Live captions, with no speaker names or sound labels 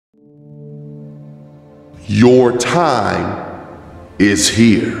Your time is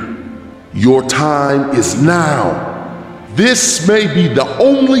here. Your time is now. This may be the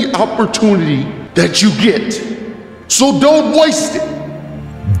only opportunity that you get, so don't waste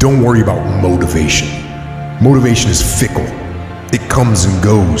it. Don't worry about motivation. Motivation is fickle. It comes and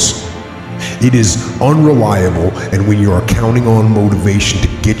goes. It is unreliable, and when you are counting on motivation to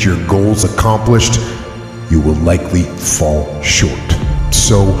get your goals accomplished, you will likely fall short.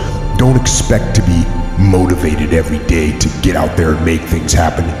 So don't expect to be motivated every day to get out there and make things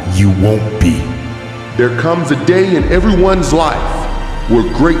happen. You won't be. There comes a day in everyone's life where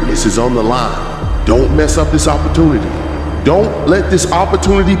greatness is on the line. Don't mess up this opportunity. Don't let this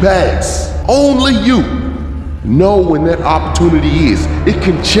opportunity pass. Only you know when that opportunity is. It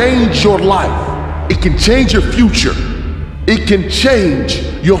can change your life. It can change your future. It can change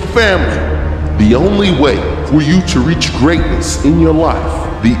your family. The only way for you to reach greatness in your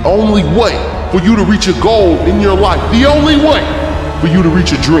life, the only way for you to reach a goal in your life, the only way for you to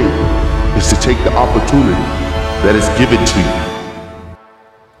reach a dream is to take the opportunity that is given to you.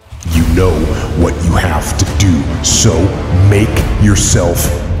 You know what you have to do, so make yourself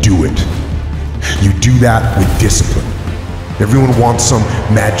do it. You do that with discipline. Everyone wants some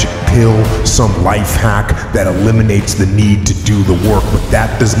magic pill, some life hack that eliminates the need to do the work, but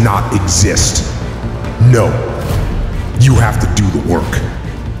that does not exist. No, you have to do the work.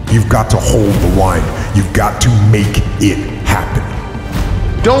 You've got to hold the line. You've got to make it happen.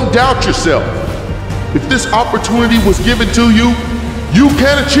 Don't doubt yourself. If this opportunity was given to you, you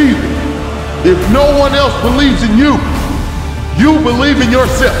can achieve it. If no one else believes in you, you believe in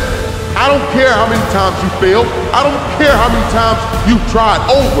yourself. I don't care how many times you failed. I don't care how many times you've tried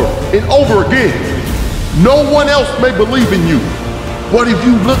over and over again. No one else may believe in you. But if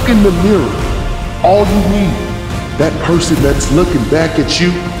you look in the mirror, all you need, that person that's looking back at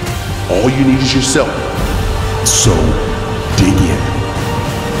you, all you need is yourself. So dig in.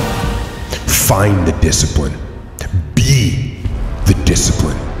 Find the discipline. Be the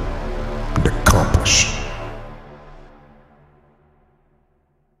discipline.